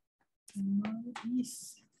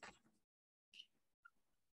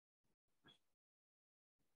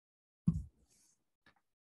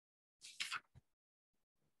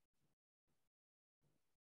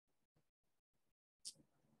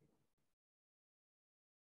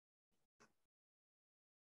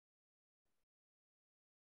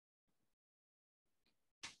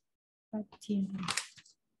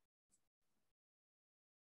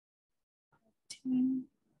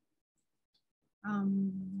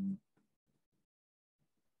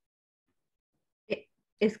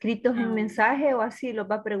 ¿Escritos en mensaje o así los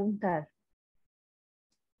va a preguntar?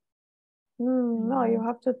 No, you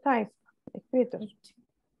have to type. Escritos.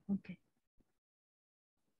 Okay.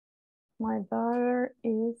 My daughter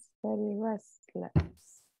is very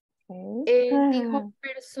restless. Okay. Dijo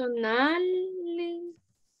personal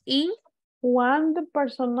y One the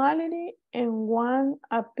personality and one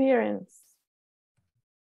appearance.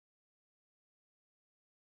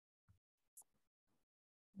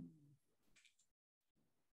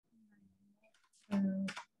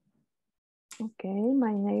 Okay,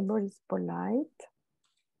 my neighbor is polite.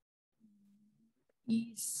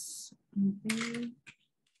 Is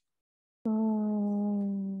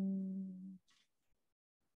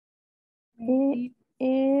He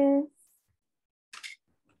is.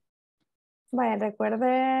 Vaya,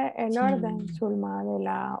 recuerde el orden, Zulma,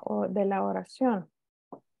 de la oración.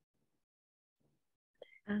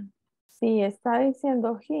 Si está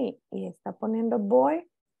diciendo he y está poniendo boy,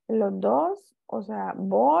 los dos, o sea,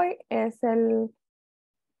 boy es el,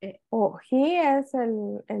 o he es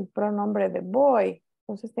el pronombre de boy.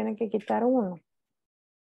 Entonces tienen que quitar uno.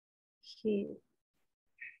 He.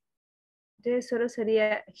 Entonces solo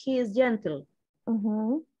sería, he is gentle.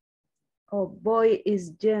 O boy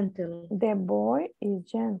is gentle. The boy is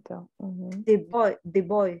gentle. The boy.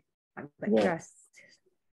 Yes. Gracias.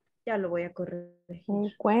 Ya lo voy a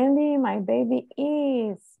corregir. Wendy, my baby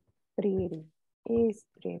is pretty. Is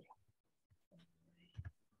pretty.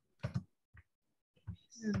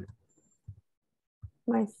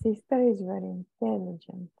 My sister is very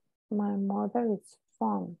intelligent. My mother is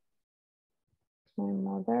fun. My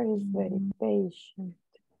mother is very patient.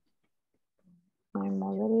 My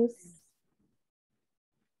mother is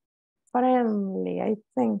friendly, I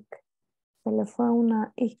think. Se le fue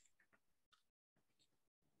una I.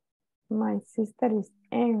 My sister is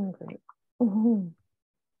angry.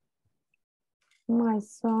 My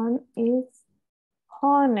son is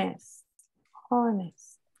honest.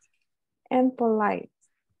 Honest. And polite.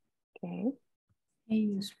 Okay.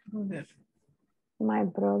 Ellos, brother. My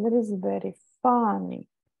brother is very funny.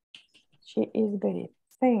 She is very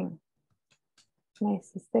thin. My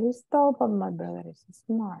sister is tall, but my brother is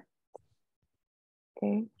smart.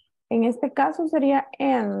 Okay. En este caso sería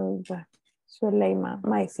and, Zuleima.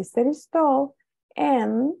 My sister is tall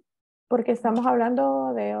and, porque estamos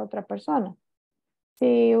hablando de otra persona.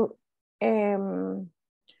 Si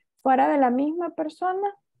fuera de la misma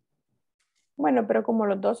persona, bueno, pero como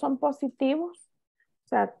los dos son positivos, o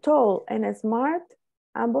sea, tall and smart,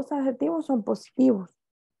 ambos adjetivos son positivos.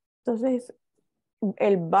 Entonces,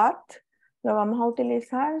 el but lo vamos a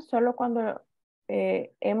utilizar solo cuando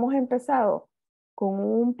hemos empezado con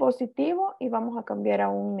un positivo y vamos a cambiar a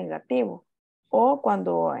un negativo. O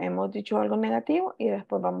cuando hemos dicho algo negativo y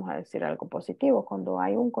después vamos a decir algo positivo. Cuando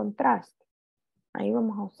hay un contraste, ahí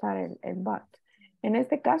vamos a usar el but. En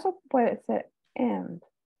este caso puede ser and.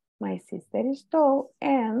 My sister is tall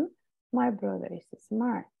and my brother is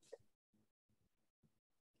smart.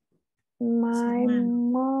 My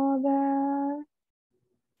mother.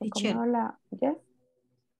 Teacher. ¿Cómo habla? Yes.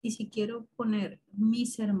 Y si quiero poner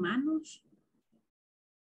mis hermanos.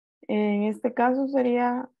 En este caso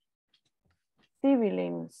sería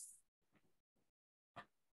siblings.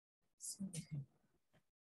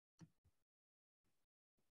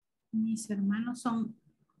 Mis hermanos son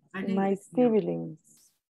alegres. My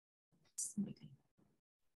siblings.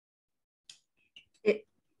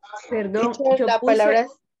 Perdón, Teacher, yo la puse, palabra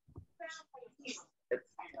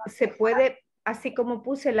se puede, así como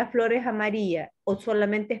puse las flores amarillas, o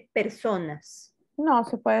solamente personas. No,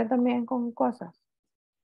 se puede también con cosas.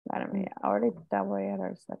 Ahorita voy a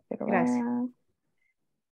revisar. Gracias.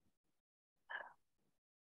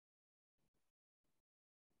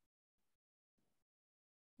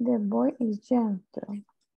 The boy is gentle.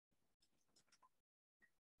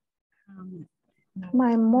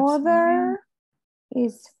 My mother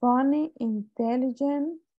is funny,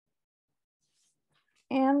 intelligent,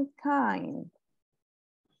 and kind.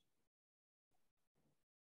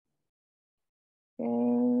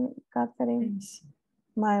 Okay, Catherine. Si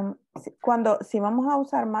vamos a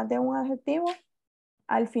usar más de un adjetivo,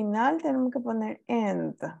 al final tenemos que poner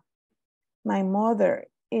and. My mother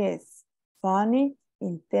is funny,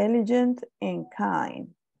 intelligent, and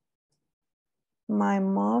kind. My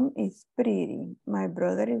mom is pretty. My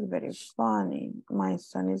brother is very funny. My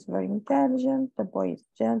son is very intelligent. The boy is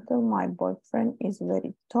gentle. My boyfriend is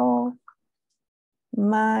very tall.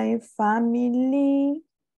 My family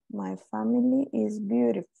is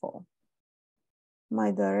beautiful.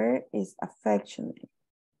 My daughter is affectionate.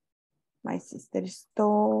 My sister is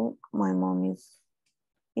tall. My mom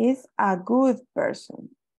is a good person.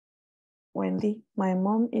 Wendy, my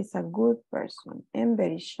mom is a good person and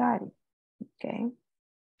very shy. Okay.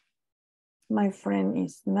 My friend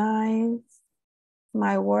is nice.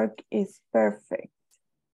 My work is perfect.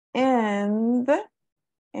 And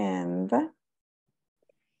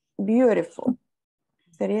beautiful.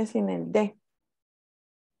 Sería sin el de.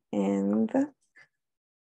 And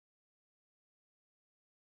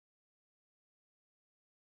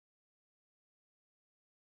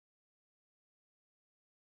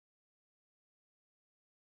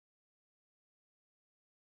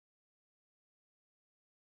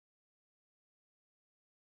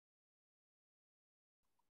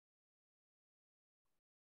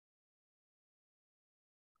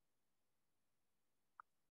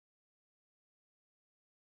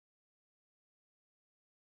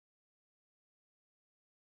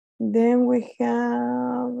then we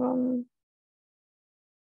have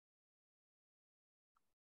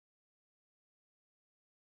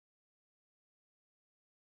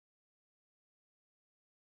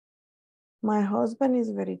My husband is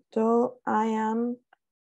very tall. I am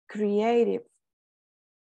creative.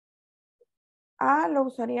 Lo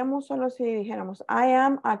usaríamos solo si dijéramos I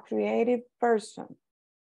am a creative person.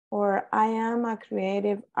 Or I am a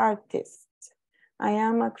creative artist. I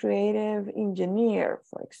am a creative engineer,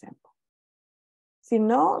 for example. Si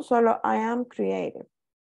no, solo I am creative.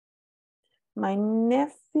 My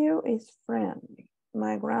nephew is friendly.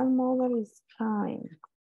 My grandmother is kind.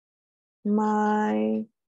 My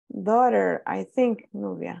daughter, I think,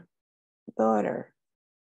 Nubia, daughter.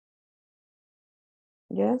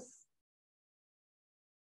 Yes.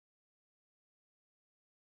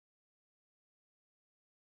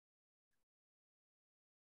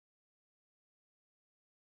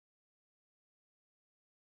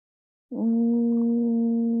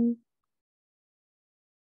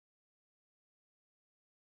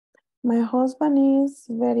 My husband is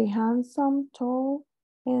very handsome, tall,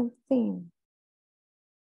 and thin.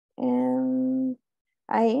 And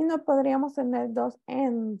ahí no podríamos tener dos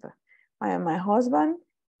and. My husband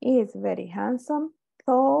is very handsome,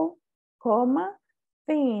 tall, comma,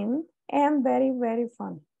 thin, and very, very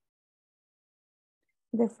funny.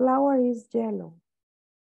 The flower is yellow.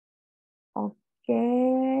 Ok.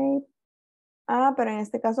 Pero en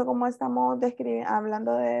este caso, como estamos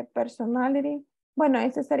hablando de personality, bueno,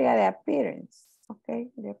 ese sería de appearance. Ok,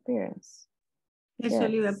 de appearance. Eso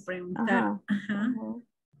le iba a preguntar.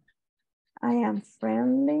 I am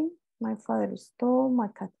friendly. My father is tall. My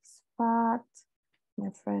cat is fat.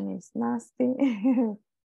 My friend is nasty.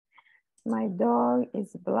 My dog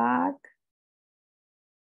is black.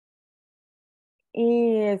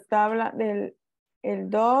 Y está hablando del el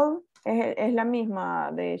dog, es la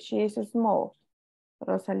misma de she is small.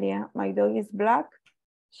 Rosalía, my dog is black.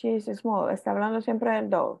 She is small. Está hablando siempre del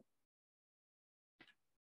dog.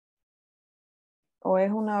 ¿O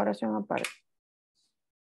es una oración aparte?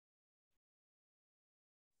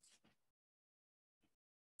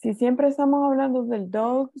 Si siempre estamos hablando del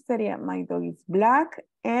dog, sería my dog is black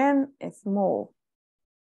and small.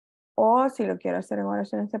 O si lo quiero hacer en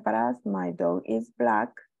oraciones separadas, my dog is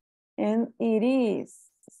black and it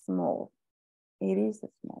is small. It is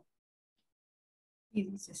small. It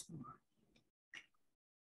is small.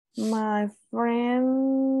 My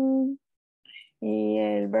friend, y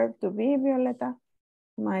el verb to be, Violeta.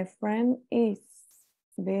 My friend is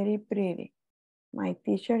very pretty. My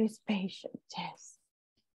teacher is patient, yes.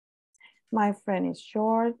 My friend is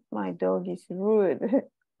short. My dog is rude.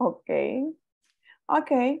 Okay.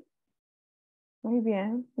 Okay. Muy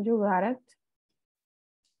bien. You got it.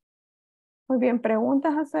 Muy bien.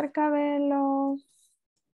 ¿Preguntas acerca de los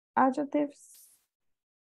adjectives?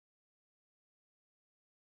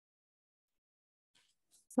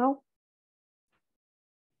 No.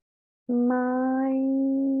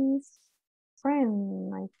 My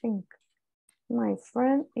friend, I think. My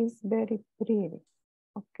friend is very pretty.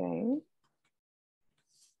 Okay.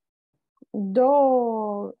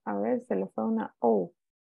 Dog. A ver, se le fue una O.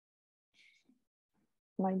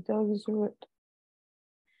 My dog is rude.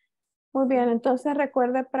 Muy bien, entonces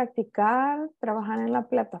recuerde practicar, trabajar en la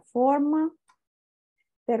plataforma,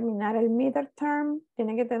 terminar el midterm.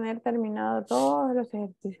 Tiene que tener terminado todos los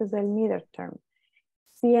ejercicios del midterm.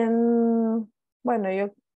 Bueno,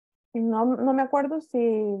 yo no me acuerdo si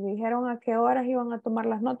dijeron a qué horas iban a tomar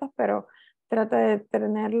las notas, pero trata de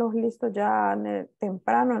tenerlos listos ya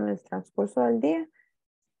temprano en el transcurso del día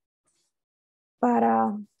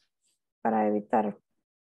para evitar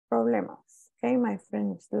problemas. Okay, my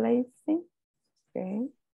friend is lazy.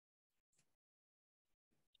 Okay.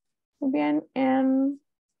 Muy bien, and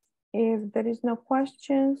if there is no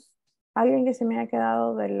questions, ¿alguien que se me haya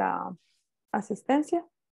quedado de la asistencia?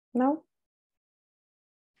 No.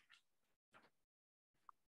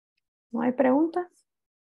 ¿No hay preguntas?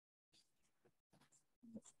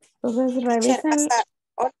 Entonces revisen.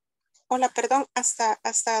 Hola, perdón,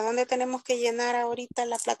 ¿hasta dónde tenemos que llenar ahorita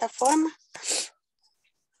la plataforma?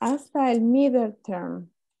 Hasta el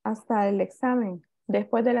midterm, hasta el examen,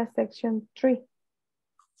 después de la section 3.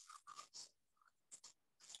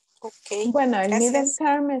 Okay, bueno, el gracias.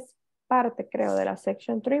 midterm es parte, creo, de la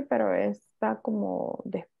section 3, pero está como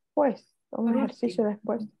después, un ejercicio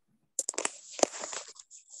después.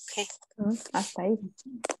 Okay. Hasta ahí.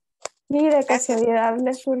 Y de casualidad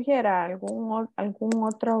le surgiera algún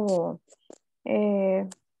otro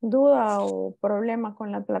duda o problema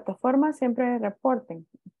con la plataforma, siempre reporten,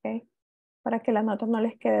 ¿ok? Para que las notas no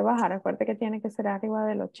les quede baja. Recuerde que tiene que ser arriba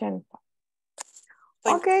del 80.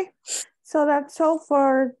 Bueno. Okay, so that's all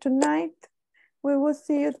for tonight. We will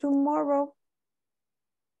see you tomorrow.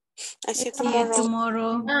 I see you See you tomorrow.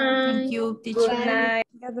 tomorrow. Thank you, Good teacher. night.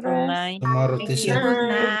 Get Good rest. night. Tomorrow, Thank you. teacher. Good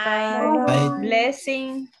night. Bye-bye.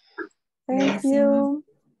 Blessing. Thank Blessing. you.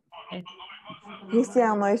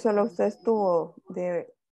 Cristian, hoy solo usted estuvo de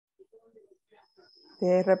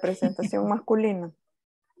representación masculina.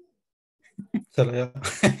 Solo yo.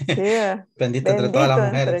 Sí, Bendito entre todas las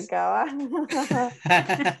entre mujeres. cabal.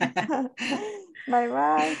 Bye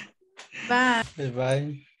bye. Bye. Bye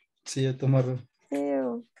bye. See you tomorrow. See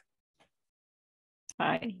you.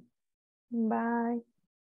 Bye. Bye.